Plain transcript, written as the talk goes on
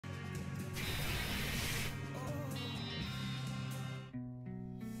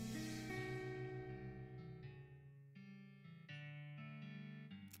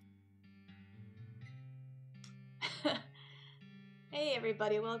Hey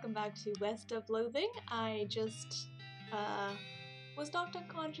everybody, welcome back to West of Loathing. I just was knocked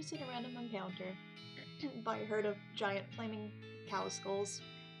unconscious in a random encounter by a herd of giant flaming cow skulls,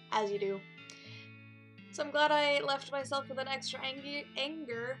 as you do. So I'm glad I left myself with an extra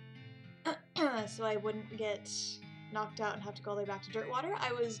anger so I wouldn't get knocked out and have to go all the way back to Dirtwater.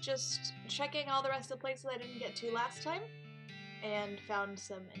 I was just checking all the rest of the places I didn't get to last time and found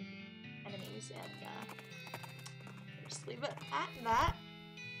some enemies and just leave it at that.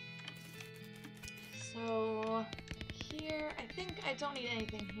 So here, I think I don't need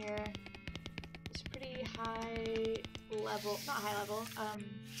anything here. It's pretty high level, not high level,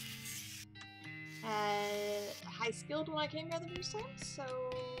 high skilled when I came here the first time, so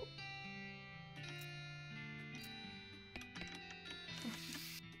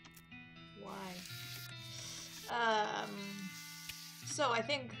why? So I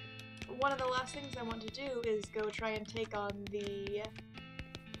think one of the last things I want to do is go try and take on the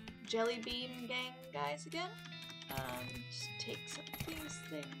jelly bean gang guys again. Just take some of these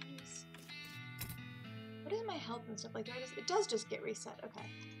things. What is my health and stuff like? It does just get reset. Okay,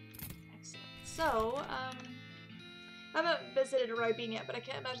 excellent. So I haven't visited Roy Bean yet, but I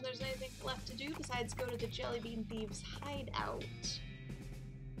can't imagine there's anything left to do besides go to the jelly bean thieves' hideout.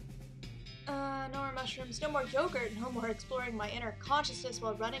 No more mushrooms, no more yogurt, no more exploring my inner consciousness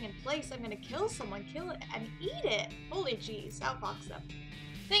while running in place. I'm gonna kill someone, kill it, and eat it! Holy jeez, outfox them.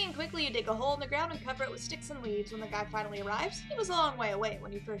 Thinking quickly, you dig a hole in the ground and cover it with sticks and leaves. When the guy finally arrives, he was a long way away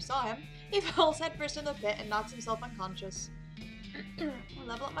when you first saw him. He falls headfirst in the pit and knocks himself unconscious.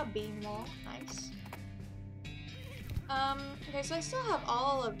 Level up my bean wall, nice. Okay, so I still have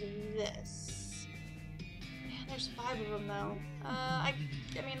all of this. Man, there's 5 of them though.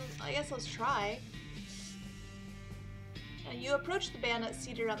 I mean, I guess let's try. You approach the bandit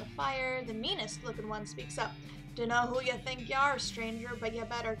seated around the fire. The meanest looking one speaks up. Dunno who you think you are, stranger, but you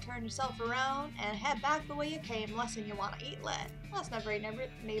better turn yourself around and head back the way you came, lesson you want to eat lead. Well, that's not very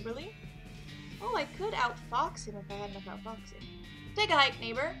neighborly. Oh, I could outfox him if I had enough outfoxing. Take a hike,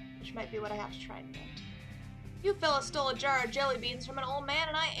 neighbor, which might be what I have to try and get. You fellas stole a jar of jelly beans from an old man,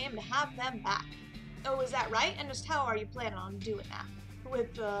 and I aim to have them back. Oh, is that right? And just how are you planning on doing that?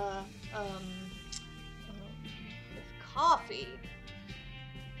 With coffee.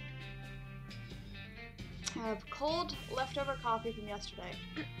 I have cold leftover coffee from yesterday.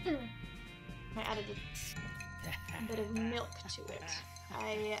 I added a bit of milk to it.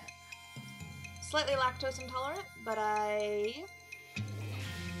 I slightly lactose intolerant, but I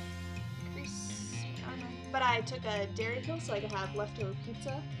took a dairy pill so I could have leftover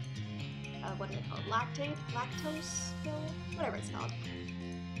pizza. What is it called? Lactose pill? Whatever it's called.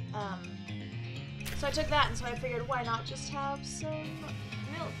 So I took that, and so I figured why not just have some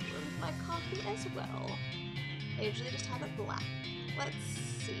milk with my coffee as well. I usually just have it black. Let's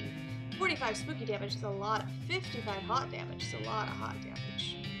see. 45 spooky damage is a lot. 55 hot damage is a lot of hot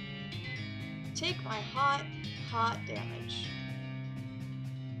damage. Take my hot damage.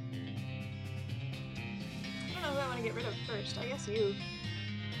 I don't know who I want to get rid of first. I guess you.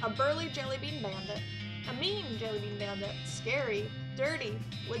 A burly jelly bean bandit. A mean jelly bean bandit. Scary. Dirty.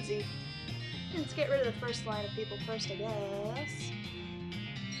 Woodsy. Let's get rid of the first line of people first, I guess.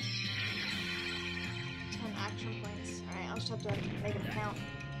 10 action points. Alright, I'll just have to make them count.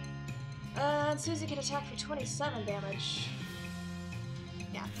 And Susie can attack for 27 damage.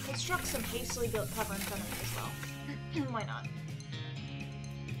 Yeah, construct some hastily built cover in front of me as well. Why not?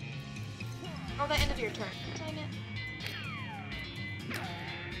 Oh, that ended your turn. Dang it.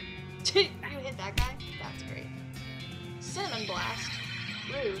 You hit that guy? That's great. Cinnamon Blast.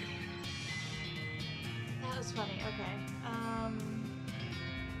 Rude. That was funny, okay.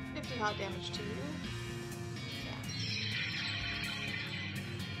 50 hot damage to you.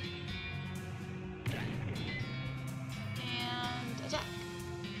 Yeah. And attack.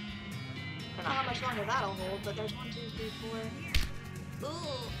 I don't know how much longer that'll hold, but there's 1, 2, 3, 4. Ooh.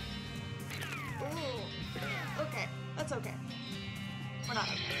 Ooh. Okay, that's okay. We're not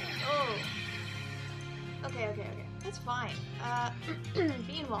okay. Oh. Okay. That's fine.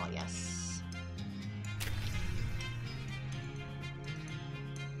 Bean wall, yes.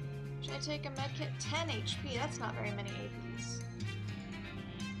 Should I take a medkit? 10 HP. That's not very many APs.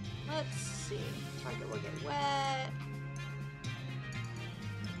 Let's see. Target will get wet.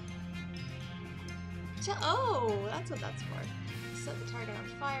 Oh, that's what that's for. Set the target on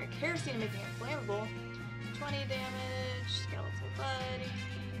fire. Kerosene making it flammable. 20 damage. Skeletal buddy.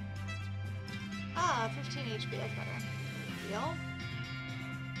 15 HP. That's better. Heal.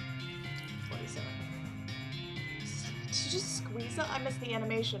 47. Did you just squeeze that? I missed the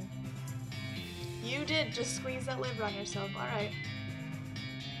animation. You did just squeeze that liver on yourself. Alright.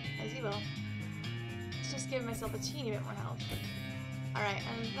 As you will. Let's just give myself a teeny bit more health. Alright,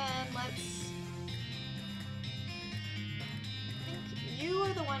 and then let's... I think you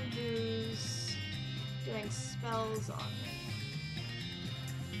are the one who's doing spells on me.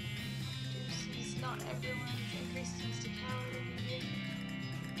 Reduces not everyone's increased mysticality.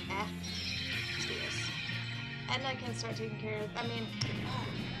 Let's do this. And I can start taking care of... I mean,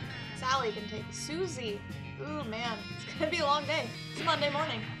 Sally can take... Susie! Ooh, man. It's gonna be a long day. It's Monday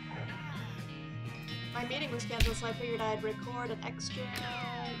morning. My meeting was canceled, so I figured I'd record an extra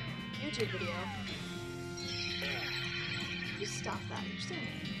YouTube video. You stop that. You're still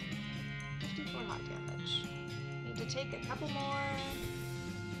mean. 54 hot damage. Need to take a couple more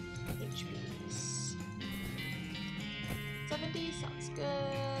HPs. 70 sounds good.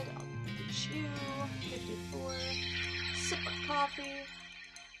 I'll teach you. 54. Sip of coffee.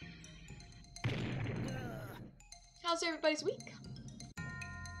 How's everybody's week?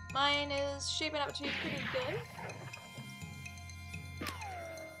 Mine is shaping up to be pretty good.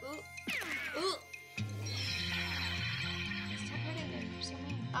 Ooh. Ooh. Stop hurting me. You're so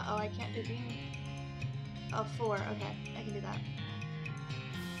mean. Uh-oh, I can't do beam. Oh, 4. Okay, I can do that.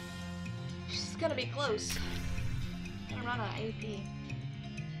 She's gonna be close. I'm gonna run out of AP.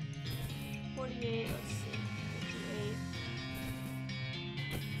 48, let's see. 58.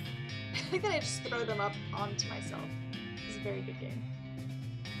 I think that I just throw them up onto myself. This is a very good game.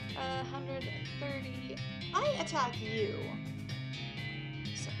 130. I attack you.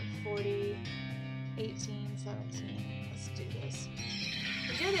 So 40, 18, 17. Let's do this.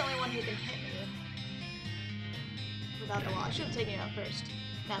 Because you're the only one who can hit me without the wall. I should have taken you out first.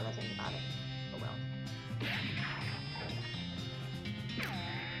 Now that I think about it. Oh well.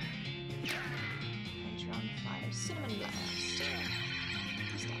 Neutron fire. Cinnamon blast.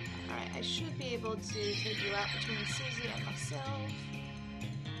 Alright, I should be able to take you out between Susie and myself.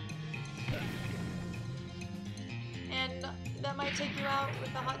 And that might take you out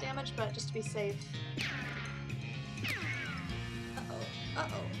with the hot damage, but just to be safe. Uh-oh,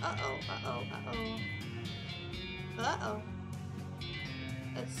 uh-oh, uh-oh, uh-oh, uh-oh. Uh-oh.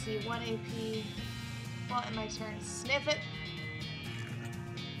 Let's see, 1 AP. Well, in my turn. Sniff it!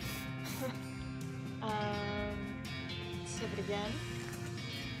 Sniff it again.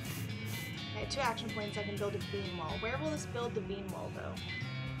 Okay, 2 action points, I can build a beam wall. Where will this build the beam wall, though?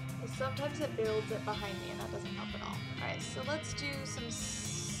 Sometimes it builds it behind me, and that doesn't help at all. Alright, so let's do some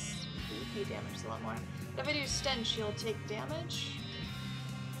spooky damage, a lot more. If I do stench, she'll take damage.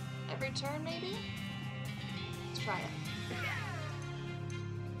 Every turn, maybe? Let's try it.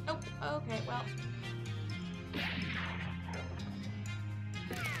 Nope. Okay, well.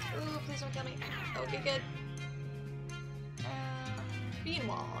 Ooh, please don't kill me. Okay, good. Beam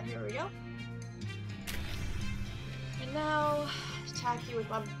wall, here we go. And now, attack you with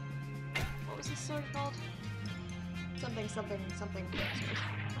my... What was this sword called? Something, something, something.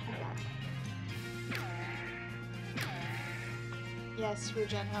 Yes,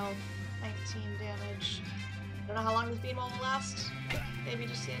 regen health. 19 damage. Don't know how long this beam wall will last. Maybe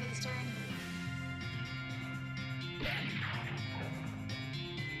just the end of this turn.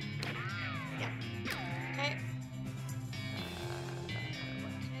 Yep. Okay.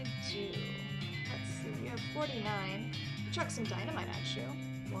 What can I do? Let's see. You have 49. Chuck some dynamite at you.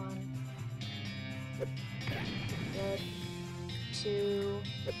 1. Good. 2.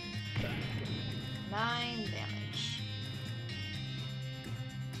 9 damage.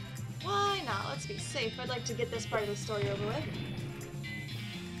 Why not? Let's be safe. I'd like to get this part of the story over with.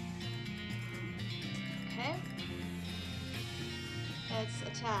 Okay. Let's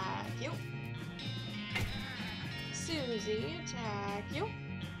attack you. Susie, attack you.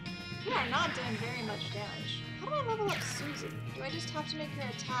 You are not doing very much damage. How do I level up Susie? Do I just have to make her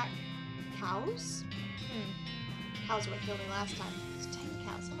attack cows? Cows were what killed me last time. It's 10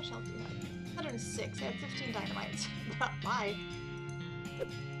 cows. How much health do you have? 106. I have 15 dynamites. Bye.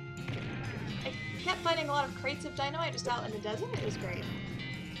 I kept finding a lot of crates of dynamite just out in the desert. It was great.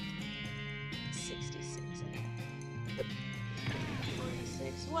 66. Okay.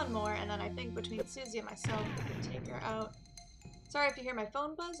 46. One more, and then I think between Susie and myself, we can take her out. Sorry if you hear my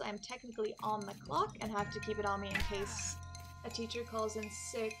phone buzz. I'm technically on the clock and have to keep it on me in case a teacher calls in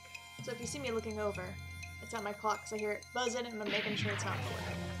sick. So if you see me looking over, it's on my clock because I hear it buzzing and I'm making sure it's not full.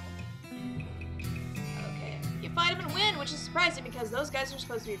 Okay. You fight them and win, which is surprising because those guys are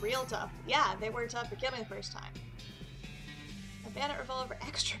supposed to be real tough. Yeah, they were tough to kill me the first time. A bandit revolver,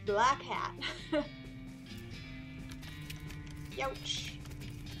 extra black hat. Youch.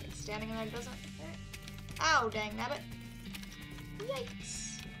 Standing in there doesn't hurt. Ow, dang nabbit.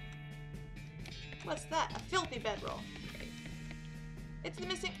 Yikes. What's that? A filthy bedroll. Great. It's the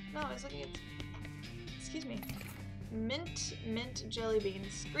missing. No, I was looking at. Excuse me. Mint jelly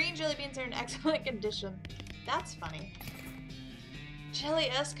beans. Green jelly beans are in excellent condition. That's funny. Jelly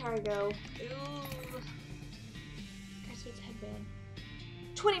escargot. Ooh. Grassroots headband.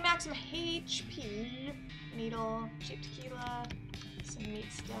 20 maximum HP. Needle. Cheap tequila. Some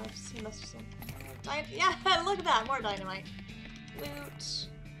meat stuffs. He must have some. Yeah, look at that. More dynamite. Loot.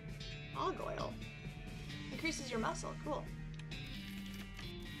 Hog oil. Increases your muscle. Cool.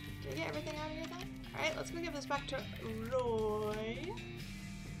 Did I get everything out of here then? Alright, let's go give this back to Roy.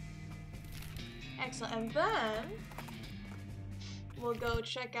 Excellent. And then we'll go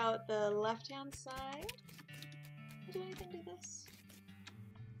check out the left-hand side. Can I do anything to this?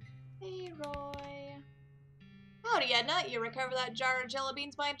 Hey, Roy. Howdy, Edna. You recover that jar of jelly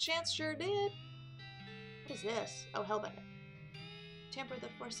beans by chance? Sure did. What is this? Oh, hellbender. Tamper with the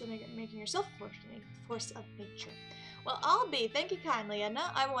force of making yourself force of nature. Well, I'll be. Thank you kindly,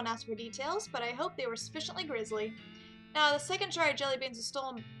 Edna. I won't ask for details, but I hope they were sufficiently grisly. Now, the second jar of jelly beans was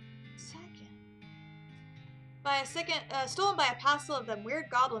stolen. Stolen by a passel of them weird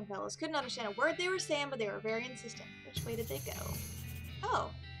goblin fellows. Couldn't understand a word they were saying, but they were very insistent. Which way did they go?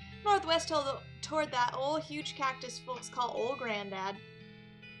 Oh, northwest toward that old huge cactus folks call Old Granddad.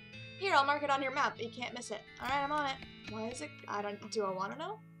 Here, I'll mark it on your map. You can't miss it. All right, I'm on it. Why is it? Do I want to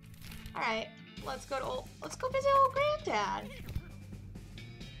know? All right. Let's go visit Old Granddad.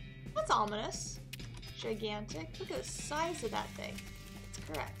 That's ominous. Gigantic. Look at the size of that thing. It's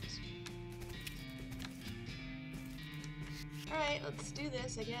correct. Alright, let's do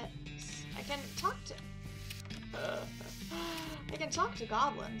this, I guess. I can talk to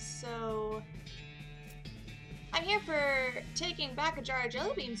goblins, so I'm here for taking back a jar of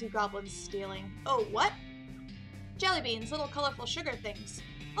jelly beans you goblins stealing. Oh, what? Jelly beans, little colorful sugar things.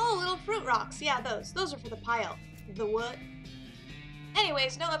 Oh, little fruit rocks. Yeah, those. Those are for the pile. The what?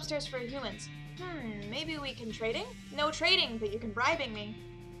 Anyways, no upstairs for humans. Maybe we can trading? No trading, but you can bribing me.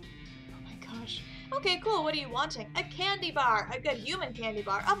 Oh my gosh. Okay, cool. What are you wanting? A candy bar. A good human candy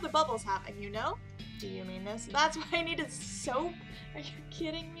bar. Of the bubbles having, you know? Do you mean this? That's why I needed soap? Are you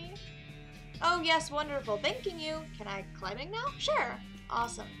kidding me? Oh, yes, wonderful. Thanking you. Can I climbing now? Sure.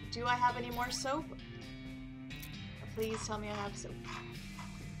 Awesome. Do I have any more soap? Please tell me I have soap.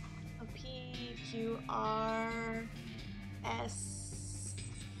 P-Q-R-S.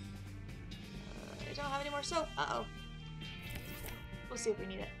 I don't have any more soap. Uh-oh. We'll see if we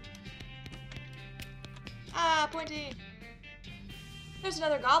need it. Ah, pointy. There's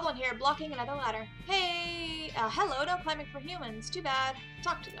another goblin here blocking another ladder. Hey, hello, no climbing for humans. Too bad.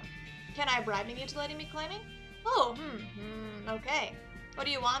 Talk to them. Can I bribe you to letting me climbing? Oh, okay. What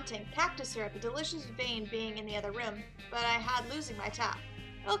are you wanting? Cactus syrup, a delicious vein being in the other room, but I had losing my tap.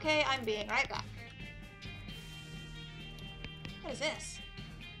 Okay, I'm being right back. What is this?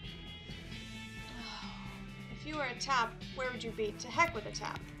 Oh, if you were a tap, where would you be? To heck with a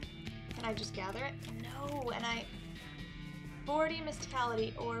tap. Can I just gather it? No, and 40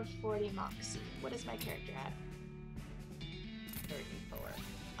 mysticality or 40 moxie. What is my character at? 34.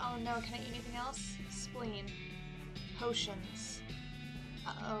 Oh no, can I eat anything else? Spleen. Potions.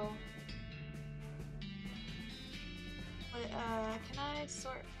 Uh-oh. Can I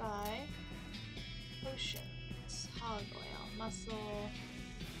sort by potions? Hog oil, muscle,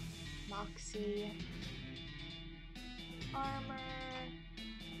 moxie, armor,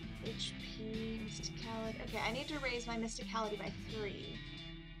 HP, mysticality. Okay, I need to raise my mysticality by 3.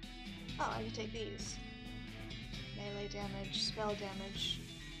 Oh, I can take these. Melee damage, spell damage.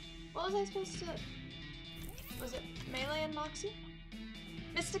 What was I supposed to... Was it melee and moxie?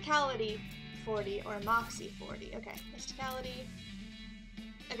 Mysticality 40 or moxie 40. Okay, mysticality.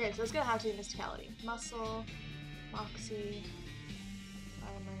 Okay, so it's gonna have to be mysticality. Muscle, moxie,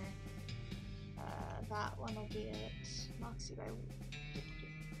 armor. That one will be it. Moxie by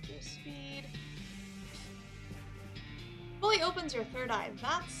speed. Fully opens your third eye.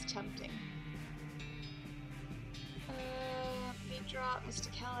 That's tempting. Meat drop,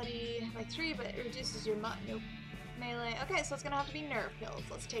 mysticality by 3, but it reduces your nope. Melee. Okay, so it's gonna have to be nerve pills.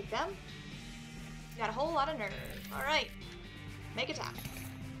 Let's take them. Got a whole lot of nerve. Alright. Make a tap.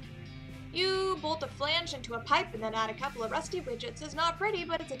 You bolt a flange into a pipe and then add a couple of rusty widgets. It's not pretty,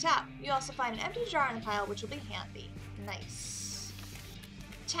 but it's a tap. You also find an empty jar in the pile, which will be handy. Nice.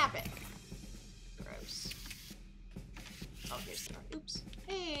 Tap it. Gross. Oh, here's the door. Oops.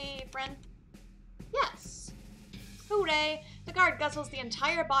 Hey, friend. Yes. Hooray! The guard guzzles the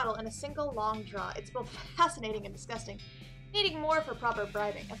entire bottle in a single long draw. It's both fascinating and disgusting. Needing more for proper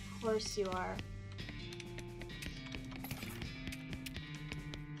bribing. Of course you are.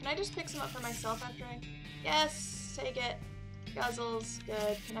 Can I just pick some up for myself after I... Yes, take it. Guzzles,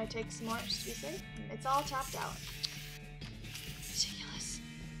 good. Can I take some more just to be safe? It's all tapped out. Ridiculous.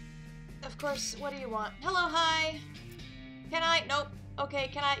 Of course, what do you want? Hello, hi! Can I? Nope. Okay,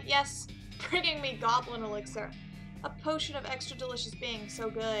 can I? Yes. Bringing me goblin elixir. A potion of extra delicious being. So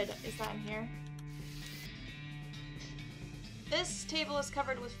good. Is that in here? This table is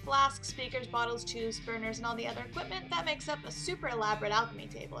covered with flasks, speakers, bottles, tubes, burners, and all the other equipment that makes up a super elaborate alchemy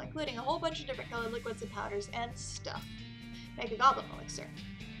table, including a whole bunch of different colored liquids and powders and stuff. Make a goblin elixir.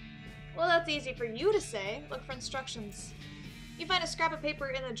 Well, that's easy for you to say. Look for instructions. You find a scrap of paper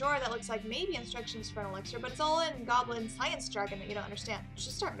in the drawer that looks like maybe instructions for an elixir, but it's all in goblin science jargon that you don't understand.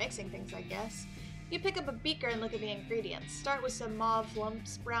 Just start mixing things, I guess. You pick up a beaker and look at the ingredients. Start with some mauve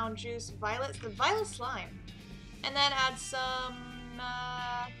lumps, brown juice, violets, the violet slime. And then add some,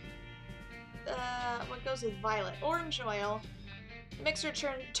 what goes with violet? Orange oil. The mixture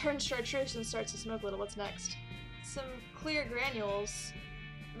turns chartreuse and starts to smoke a little. What's next? Some clear granules.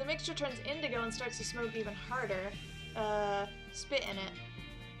 The mixture turns indigo and starts to smoke even harder. Spit in it.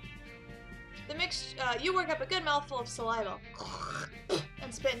 You work up a good mouthful of saliva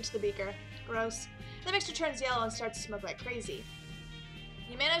and spit into the beaker. Gross. The mixture turns yellow and starts to smoke like crazy.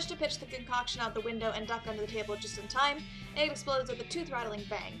 You manage to pitch the concoction out the window and duck under the table just in time, and it explodes with a tooth-rattling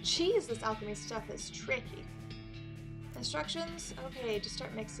bang. Jeez, this alchemy stuff is tricky. Instructions? Okay, just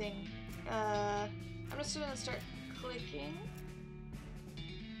start mixing. I'm just gonna start clicking.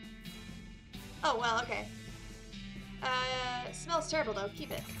 Oh, well, okay. Smells terrible though,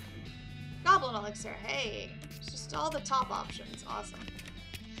 keep it. Goblin elixir, hey! It's just all the top options, awesome.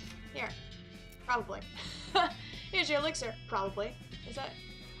 Here. Probably. Here's your elixir, probably. Is that...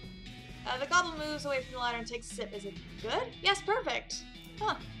 the goblin moves away from the ladder and takes a sip. Is it good? Yes, perfect!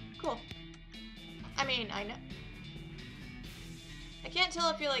 Huh, cool. I mean, I know... I can't tell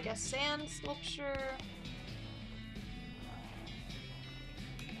if you're like a sand sculpture...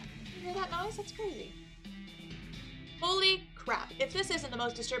 You hear that noise? That's crazy. Holy crap. If this isn't the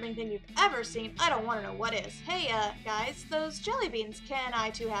most disturbing thing you've ever seen, I don't want to know what is. Hey, guys, those jelly beans, can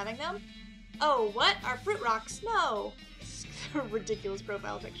I too having them? Oh, what? Our fruit rocks? No. Ridiculous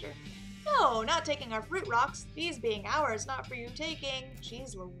profile picture. No, not taking our fruit rocks. These being ours, not for you taking.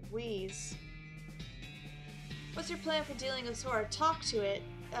 Jeez Louise. What's your plan for dealing with this horror? Talk to it.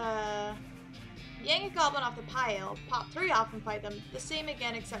 Yank a goblin off the pile, pop 3 off and fight them. The same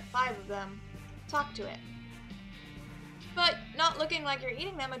again except 5 of them. Talk to it. But not looking like you're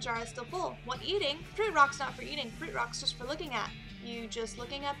eating them, a jar is still full. What eating? Fruit rocks not for eating, fruit rocks just for looking at. You just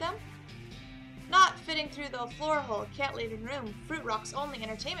looking at them? Not fitting through the floor hole, can't leave in room. Fruit rocks only,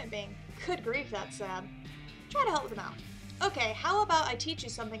 entertainment being. Good grief, that's sad. Try to help them out. Okay, how about I teach you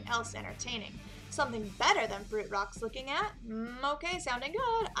something else entertaining? Something better than fruit rocks looking at? Okay, sounding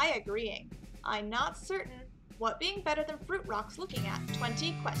good. I agreeing. I'm not certain. What being better than fruit rocks looking at?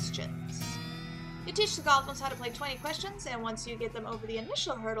 20 questions. You teach the goblins how to play 20 questions, and once you get them over the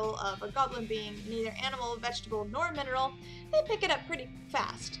initial hurdle of a goblin being neither animal, vegetable, nor mineral, they pick it up pretty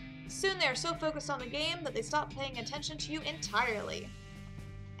fast. Soon they are so focused on the game that they stop paying attention to you entirely.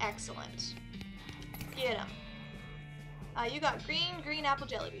 Excellent. Get them. You got green apple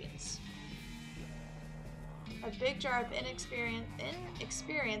jelly beans. A big jar of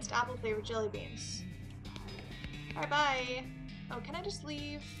inexperienced apple-flavored jelly beans. Alright, bye. Oh, can I just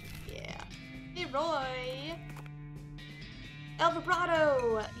leave? Yeah. Hey, Roy! El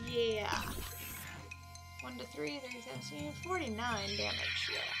vibrato! Yeah. 1 to 3, 30, 17, 49 damage.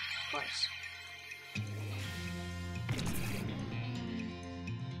 Yeah, of course.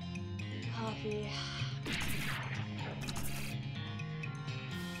 Coffee.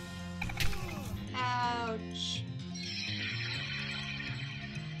 Ouch.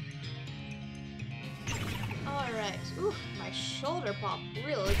 Alright. Ooh, my shoulder popped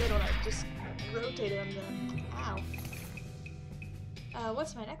really good when I just rotated them. Ow.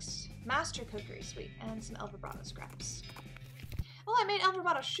 What's my next? Master cookery, sweet. And some El vibrato scraps. Oh, I made El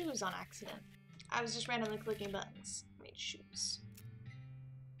vibrato shoes on accident. I was just randomly clicking buttons. I made shoes.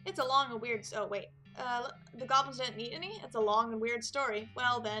 It's a long and weird... Oh, wait. The goblins didn't need any? It's a long and weird story.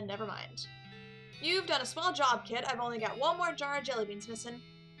 Well, then, never mind. You've done a swell job, kid. I've only got 1 more jar of jelly beans missing.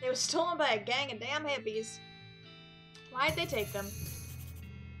 They were stolen by a gang of damn hippies. Why'd they take them?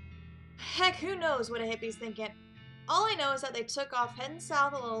 Heck, who knows what a hippie's thinking. All I know is that they took off heading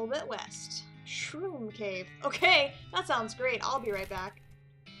south a little bit west. Shroom Cave. Okay, that sounds great. I'll be right back.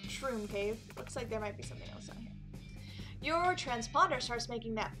 Shroom Cave. Looks like there might be something else on here. Your transponder starts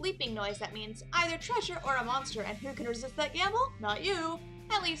making that bleeping noise that means either treasure or a monster, and who can resist that gamble? Not you.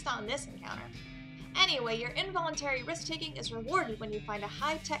 At least on this encounter. Anyway, your involuntary risk-taking is rewarded when you find a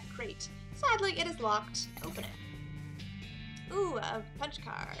high-tech crate. Sadly, it is locked. Open it. Ooh, a punch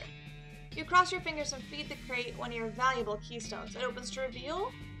card. You cross your fingers and feed the crate one of your valuable keystones. It opens to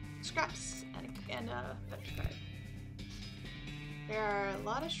reveal scraps and a punch card. There are a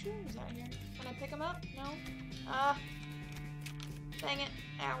lot of shrooms out here. Can I pick them up? No? Dang it.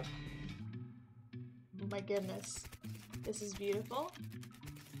 Ow. Oh my goodness. This is beautiful.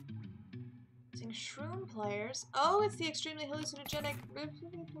 Using shroom players. Oh, it's the extremely hallucinogenic.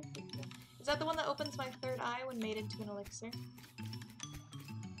 Is that the one that opens my third eye when made into an elixir?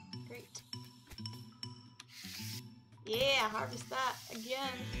 Great. Yeah, harvest that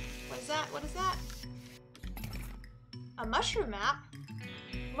again. What is that? What is that? A mushroom map?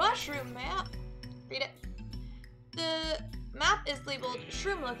 Mushroom map? Read it. The map is labeled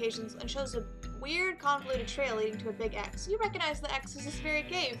shroom locations and shows a weird convoluted trail leading to a big X. You recognize the X as this very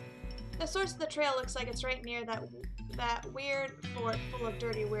cave. The source of the trail looks like it's right near that weird fort full of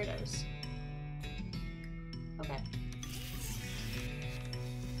dirty weirdos. Okay.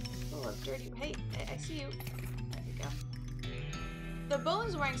 Full of dirty... Hey, I see you. There we go. The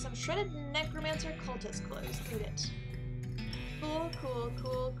bone's wearing some shredded necromancer cultist clothes. Eat it. Cool, cool,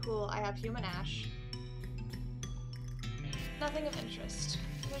 cool, cool. I have human ash. Nothing of interest.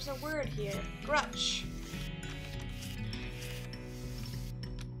 There's a word here. Grutch.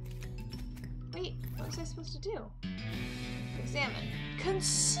 Wait, what was I supposed to do? Examine.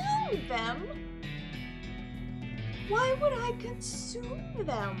 Consume them? Why would I consume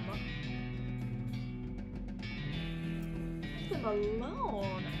them? Leave them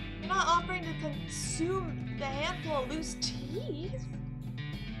alone. You're not offering to consume the handful of loose teeth?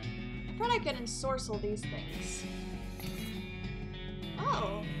 I thought I could ensorcel these things.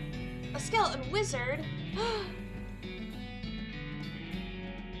 Oh, a skeleton wizard.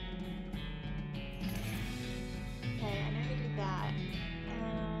 Okay, I never did that.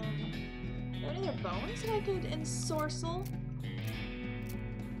 Are there any other bones that I could ensorcel?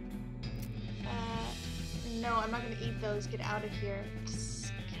 No, I'm not gonna eat those. Get out of here.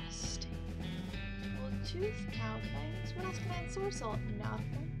 Disgusting. Well, tooth cow things. What else can I ensorcel?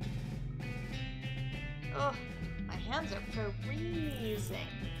 Nothing. Ugh. My hands are freezing.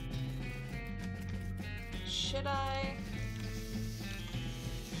 Should I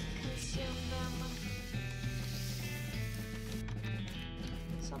consume them?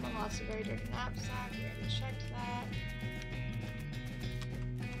 Someone lost a very dirty knapsack. We already checked that.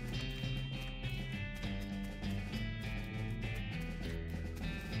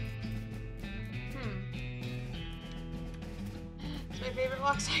 It's my favorite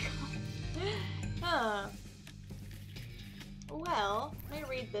walk cycle. Huh. Well, let me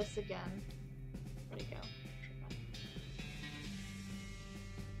read this again. Where'd it go?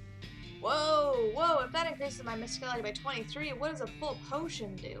 Whoa, whoa, if that increases my mysticality by 23, what does a full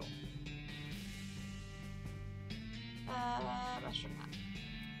potion do? Mushroom map.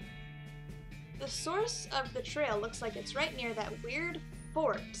 The source of the trail looks like it's right near that weird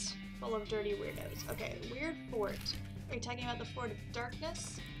fort full of dirty weirdos. Okay, weird fort. Are you talking about the Fort of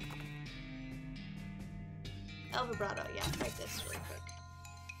Darkness? El Vibrato, yeah, write this really quick.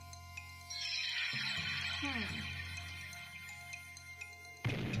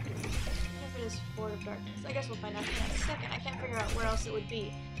 If it is Fort of Darkness. I guess we'll find out in a second. I can't figure out where else it would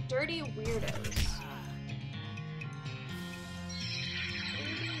be. Dirty weirdos.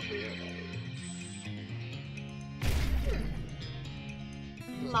 Dirty weirdos.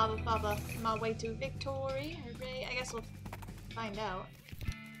 Lava Baba, my way to victory. Hooray. I guess we'll find out.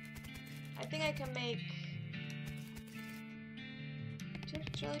 I think I can make... Do you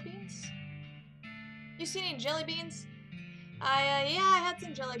have jelly beans? You see any jelly beans? Yeah, I had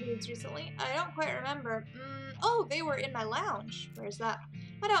some jelly beans recently. I don't quite remember. Oh, they were in my lounge. Where's that?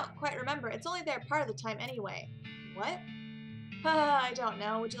 I don't quite remember. It's only there part of the time anyway. What? I don't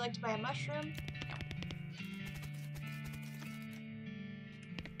know. Would you like to buy a mushroom? No.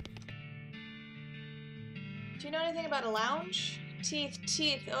 Do you know anything about a lounge? Teeth,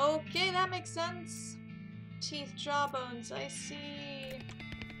 teeth. Okay, that makes sense. Teeth, jawbones. I see.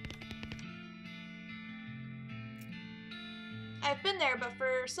 I've been there, but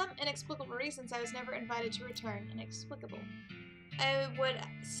for some inexplicable reasons, I was never invited to return. Inexplicable. I would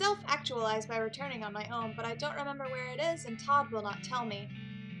self-actualize by returning on my own, but I don't remember where it is, and Todd will not tell me.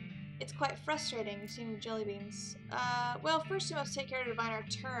 It's quite frustrating, seeing the jelly beans. Well, first you must take care to divine our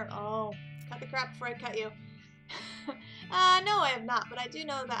term. Oh, cut the crap before I cut you. No, I have not, but I do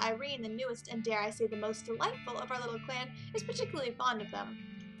know that Irene, the newest and dare I say the most delightful of our little clan, is particularly fond of them.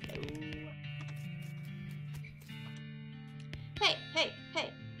 Hey, hey,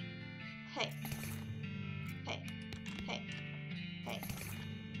 hey, hey, hey, hey, hey, hey,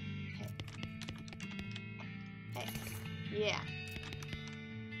 hey, yeah.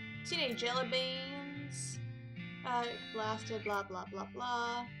 Seen any jelly beans? Blasted, blah, blah, blah,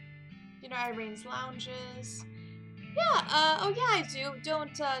 blah. You know Irene's lounges. Yeah, oh yeah, I do.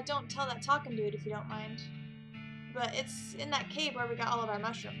 Don't tell that talking dude if you don't mind. But it's in that cave where we got all of our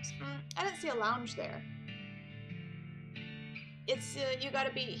mushrooms. I didn't see a lounge there. It's, you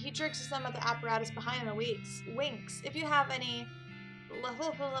gotta be, he jerks some of the apparatus behind the winks. If you have any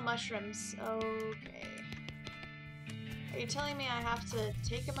mushrooms, okay. Are you telling me I have to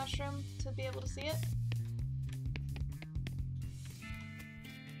take a mushroom to be able to see it?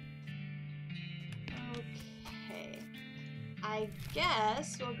 Okay. I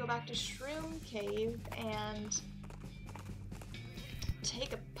guess we'll go back to Shroom Cave and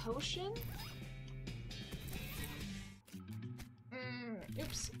take a potion?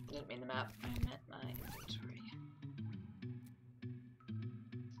 Oops, didn't mean the map. I meant my inventory.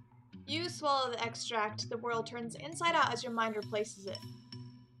 You swallow the extract. The world turns inside out as your mind replaces it.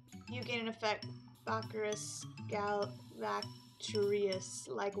 You gain an effect. Bacchus Galactorius.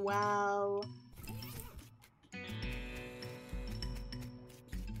 Like, wow.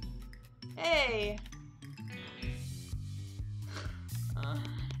 Hey!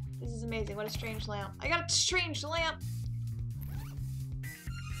 This is amazing. What a strange lamp. I got a strange lamp!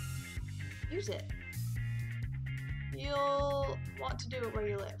 Use it. You'll want to do it where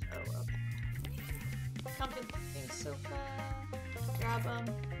you live. Oh, okay. Comfy sofa. Grab them.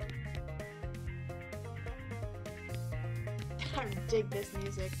 I dig this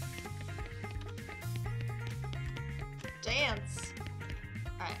music. Dance!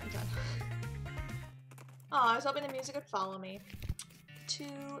 Alright, I'm done. Oh, I was hoping the music would follow me.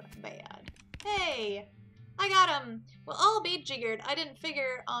 Too bad. Hey! I got 'em! Well, I'll be jiggered. I didn't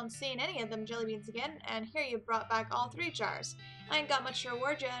figure on seeing any of them jelly beans again, and here you brought back all 3 jars. I ain't got much to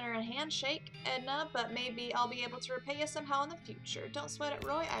reward you under a handshake, Edna, but maybe I'll be able to repay you somehow in the future. Don't sweat it,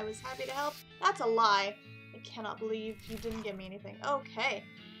 Roy. I was happy to help. That's a lie. I cannot believe you didn't give me anything. Okay.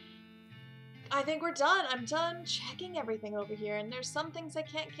 I think we're done. I'm done checking everything over here, and there's some things I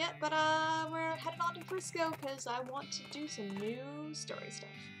can't get, but we're heading on to Frisco because I want to do some new story stuff.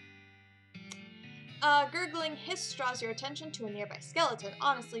 Gurgling hiss draws your attention to a nearby skeleton.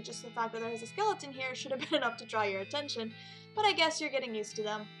 Honestly, just the fact that there's a skeleton here should have been enough to draw your attention, but I guess you're getting used to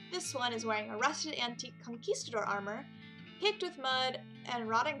them. This one is wearing a rusted antique conquistador armor, caked with mud and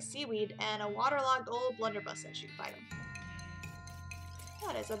rotting seaweed, and a waterlogged old blunderbuss that you can fight him.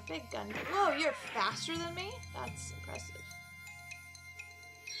 That is a big gun. Whoa, you're faster than me? That's impressive.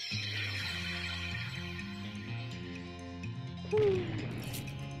 Whew.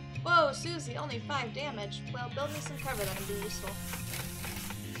 Whoa, Susie, only 5 damage. Well, build me some cover, that'll be useful.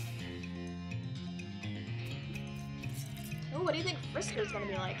 Ooh, what do you think Frisco's gonna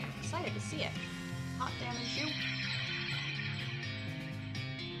be like? I'm excited to see it. Hot damage you.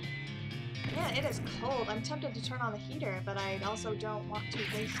 Yeah, it is cold. I'm tempted to turn on the heater, but I also don't want to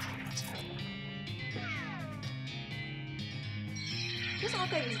waste it. Doesn't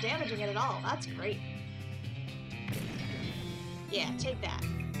look like he's damaging it at all. That's great. Yeah, take that.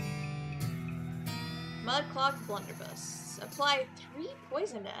 Mud-clogged blunderbuss. Apply 3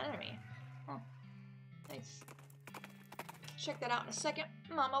 poison to enemy. Huh. Nice. Check that out in a second.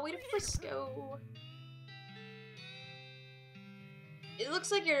 I'm on my way to Frisco. It looks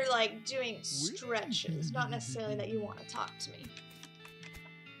like you're, like, doing stretches, not necessarily that you want to talk to me.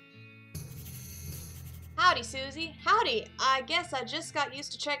 Howdy, Susie. Howdy. I guess I just got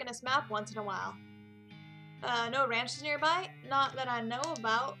used to checking this map once in a while. No ranches nearby? Not that I know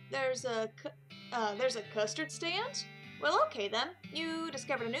about. There's a custard stand? Well, okay then. You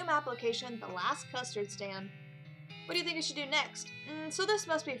discovered a new map location, the last custard stand. What do you think we should do next? So this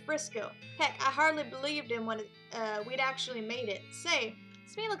must be Frisco. Heck, I hardly believed him when we'd actually made it. Say,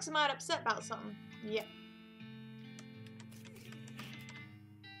 Smee looks a mite upset about something. Yep.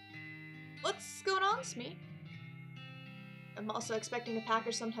 What's going on, Smee? I'm also expecting a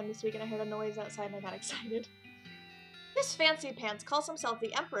package sometime this week, and I heard a noise outside and I got excited. This fancy pants calls himself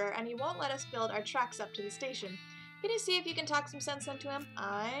the Emperor, and he won't let us build our tracks up to the station. Can you see if you can talk some sense into him?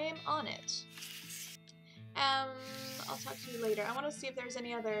 I'm on it. I'll talk to you later. I want to see if there's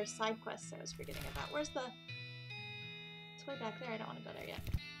any other side quests I was forgetting about. Where's the... It's way back there. I don't want to go there yet.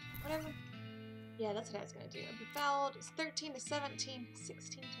 Whatever. Yeah, that's what I was going to do. Befouled. It's 13 to 17.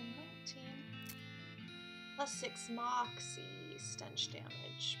 16 to 19. Plus 6 moxie. Stench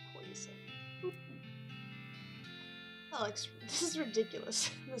damage. Poison. Boop. Oh, this is ridiculous.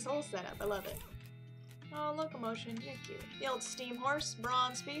 This whole setup. I love it. Oh, locomotion. You're cute. The old steam horse.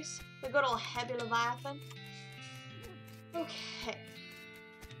 Bronze piece. The good old heavy leviathan. Okay.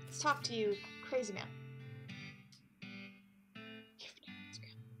 Let's talk to you, crazy man.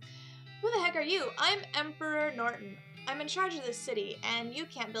 heck are you? I'm Emperor Norton. I'm in charge of this city, and you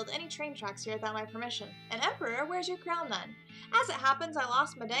can't build any train tracks here without my permission. An emperor? Where's your crown then? As it happens, I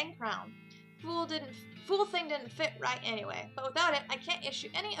lost my dang crown. Fool thing didn't fit right anyway, but without it, I can't issue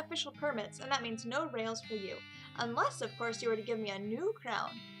any official permits, and that means no rails for you. Unless, of course, you were to give me a new crown,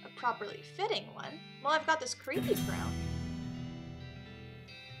 a properly fitting one. Well, I've got this creepy crown.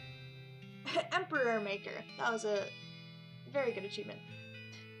 Emperor Maker. That was a very good achievement.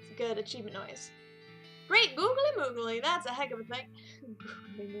 It's a good achievement noise. Great googly moogly, that's a heck of a thing.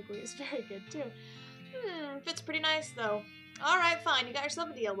 Googly moogly is very good too. Fits pretty nice though. Alright, fine, you got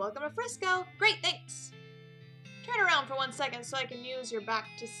yourself a deal. Welcome to Frisco. Great, thanks. Turn around for 1 second so I can use your back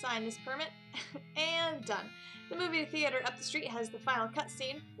to sign this permit. And done. The movie theater up the street has the final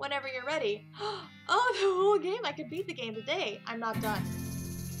cutscene. Whenever you're ready. Oh, the whole game! I could beat the game today. I'm not done.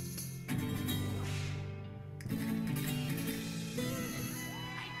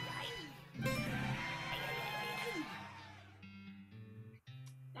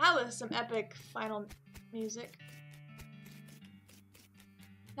 That was some epic final music.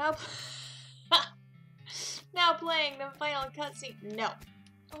 Now playing the final cutscene. No.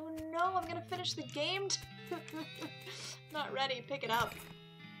 Oh no, I'm gonna finish the game. Not ready. Pick it up.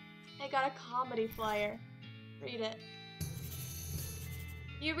 I got a comedy flyer. Read it.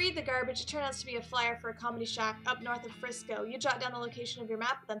 You read the garbage. It turns out to be a flyer for a comedy shack up north of Frisco. You jot down the location of your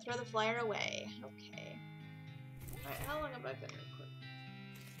map, then throw the flyer away. Okay. Alright, how long have I been recording?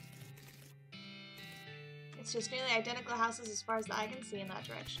 It's just nearly identical houses as far as the eye can see in that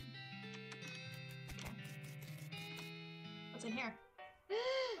direction. Okay. What's in here?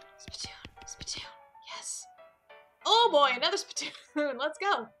 Spittoon. Spittoon. Yes. Oh boy, another spittoon. Let's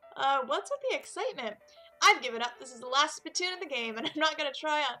go. What's with the excitement? I've given up. This is the last spittoon in the game, and I'm not gonna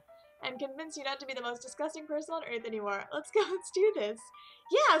try and convince you not to be the most disgusting person on earth anymore. Let's go. Let's do this.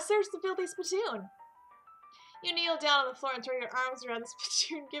 Yeah, search the filthy spittoon. You kneel down on the floor and throw your arms around the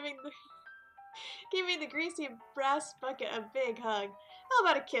spittoon, giving the greasy brass bucket a big hug. How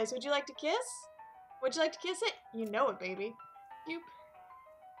about a kiss? Would you like to kiss? Would you like to kiss it? You know it, baby.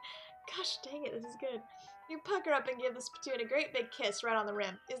 Gosh dang it, this is good. You pucker up and give the spittoon a great big kiss right on the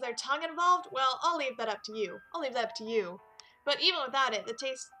rim. Is there tongue involved? Well, I'll leave that up to you. But even without it,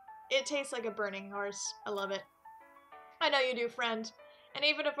 it tastes like a burning horse. I love it. I know you do, friend. And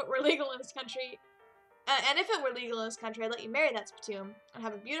even if it were legal in this country, I'd let you marry that spittoon and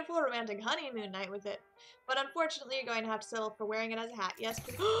have a beautiful romantic honeymoon night with it. But unfortunately, you're going to have to settle for wearing it as a hat. Yes,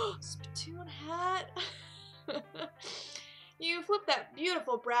 spittoon hat. You flip that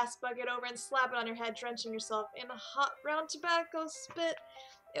beautiful brass bucket over and slap it on your head, drenching yourself in a hot brown tobacco spit.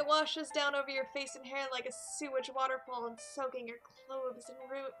 It washes down over your face and hair like a sewage waterfall and soaking your clothes and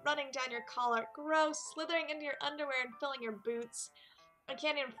running down your collar. Gross, slithering into your underwear and filling your boots. I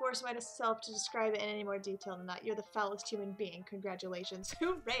can't even force myself to describe it in any more detail than that. You're the foulest human being. Congratulations.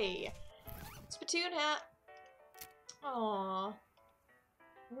 Hooray! Spittoon hat. Aww.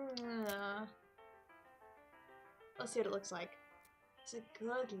 Let's see what it looks like. It's a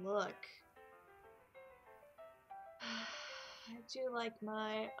good look. I do like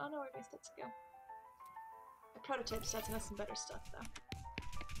my... Oh no, where did my stats go? My prototype stats and that's some better stuff, though.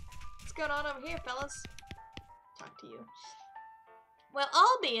 What's going on over here, fellas? Talk to you. Well,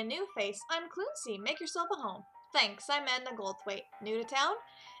 I'll be a new face. I'm Clunsy. Make yourself a home. Thanks, I'm Edna Goldthwaite. New to town?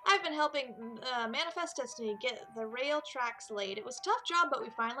 I've been helping Manifest Destiny get the rail tracks laid. It was a tough job, but we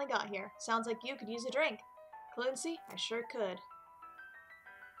finally got here. Sounds like you could use a drink. Clunsy? I sure could.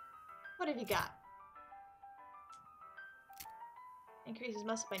 What have you got? Increases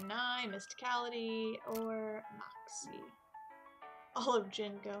muscle by 9, mysticality, or moxie. Olive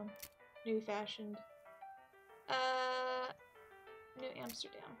gin cone. New fashioned. New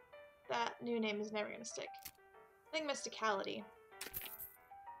Amsterdam. That new name is never gonna stick. I think mysticality.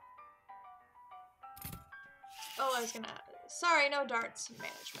 Oh, I was gonna... Sorry, no darts.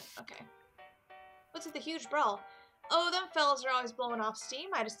 Management. Okay. What's with the huge brawl? Oh, them fellas are always blowing off steam.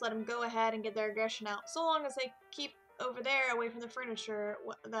 I just let them go ahead and get their aggression out. So long as they keep over there away from the furniture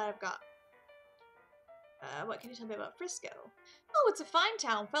that I've got. What can you tell me about Frisco? Oh, it's a fine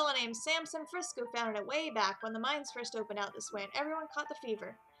town. Fella named Samson Frisco founded it way back when the mines first opened out this way and everyone caught the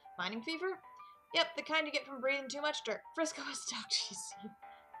fever. Mining fever? Yep, the kind you get from breathing too much dirt. Frisco has docked, you see.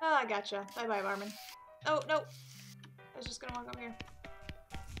 Oh, I gotcha. Bye-bye, barman. Oh, no. I was just gonna walk over here.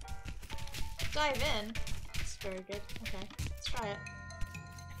 Dive in. That's very good. Okay, let's try it.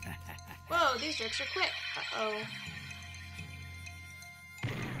 Whoa, these tricks are quick. Uh-oh.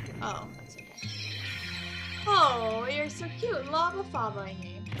 Oh, that's okay. Oh, you're so cute. Lava Fava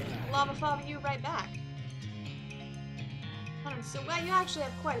me. Lava Fava you right back. So, well, you actually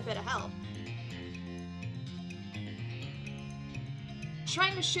have quite a bit of health.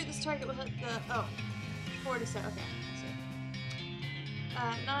 trying to shoot this target with the, oh, 47, okay,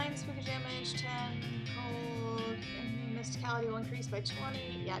 I see. 9 spooky damage, 10 cold, and mysticality will increase by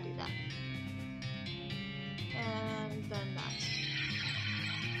 20. Yeah, do that. And then that.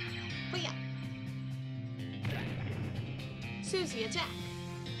 But yeah. Susie, attack.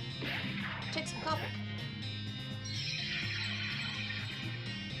 Take some cover.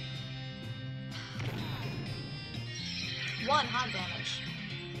 One hot damage.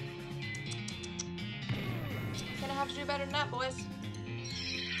 Gonna have to do better than that, boys.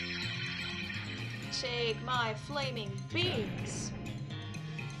 Take my flaming beams.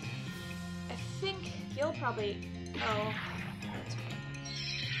 I think you'll probably... Oh.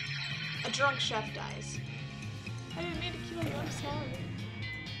 A drunk chef dies. I didn't mean to kill you, I'm sorry.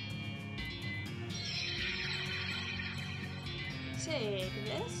 Take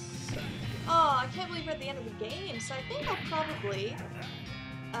this. Oh, I can't believe we're at the end of the game, so I think I'll probably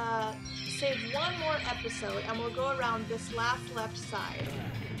save one more episode and we'll go around this last left side.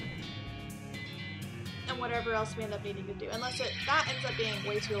 And whatever else we end up needing to do. Unless that ends up being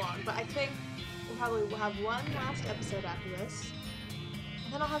way too long, but I think we'll have one last episode after this.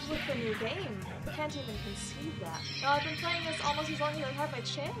 And then I'll have to look for a new game. I can't even conceive that. Oh, I've been playing this almost as long as I've had my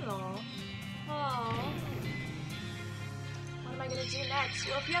channel. Oh. What am I gonna do next?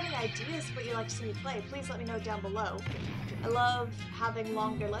 Well, if you have any ideas for what you'd like to see me play, please let me know down below. I love having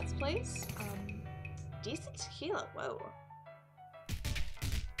longer Let's Plays. Decent tequila, whoa.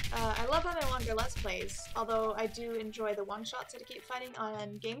 I love having longer Let's Plays, although I do enjoy the one-shots that I keep finding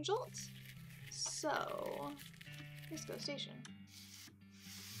on Game Jolt. So, let's go station.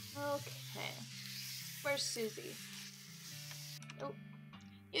 Okay. Where's Susie? Oh.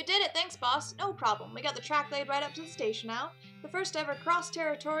 You did it, thanks boss. No problem. We got the track laid right up to the station now. The first ever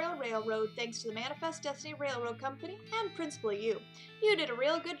cross-territorial railroad thanks to the Manifest Destiny Railroad Company, and principally you. You did a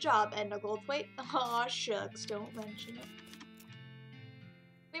real good job, Edna Goldthwait. Aw, shucks, don't mention it.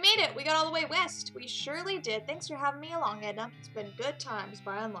 We made it! We got all the way west! We surely did. Thanks for having me along, Edna. It's been good times,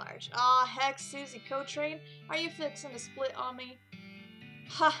 by and large. Aw, heck, Susie Co-Train, are you fixing to split on me?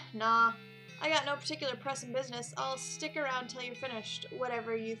 Ha, nah. I got no particular pressing business. I'll stick around till you're finished.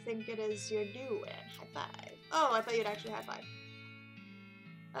 Whatever you think it is you're doing. High five. Oh, I thought you'd actually high five.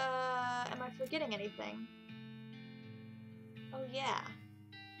 Am I forgetting anything? Oh, yeah.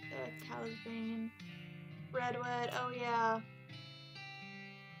 The cow's bringing redwood. Oh, yeah.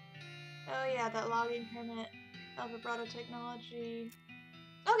 Oh, yeah, that logging permit. El Vibrato technology.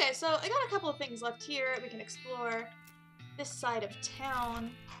 Okay, so I got a couple of things left here. We can explore this side of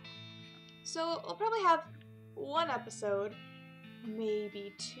town. So we'll probably have one episode,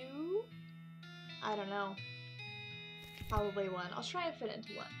 maybe two? I don't know. Probably one. I'll try and fit it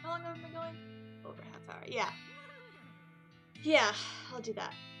into one. How long have we been going? Over a half hour. Yeah. Yeah, I'll do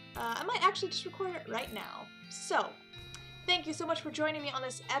that. I might actually just record it right now. So, thank you so much for joining me on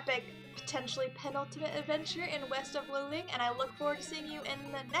this epic, potentially penultimate adventure in West of Loathing, and I look forward to seeing you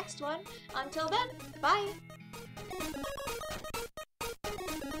in the next one. Until then, bye!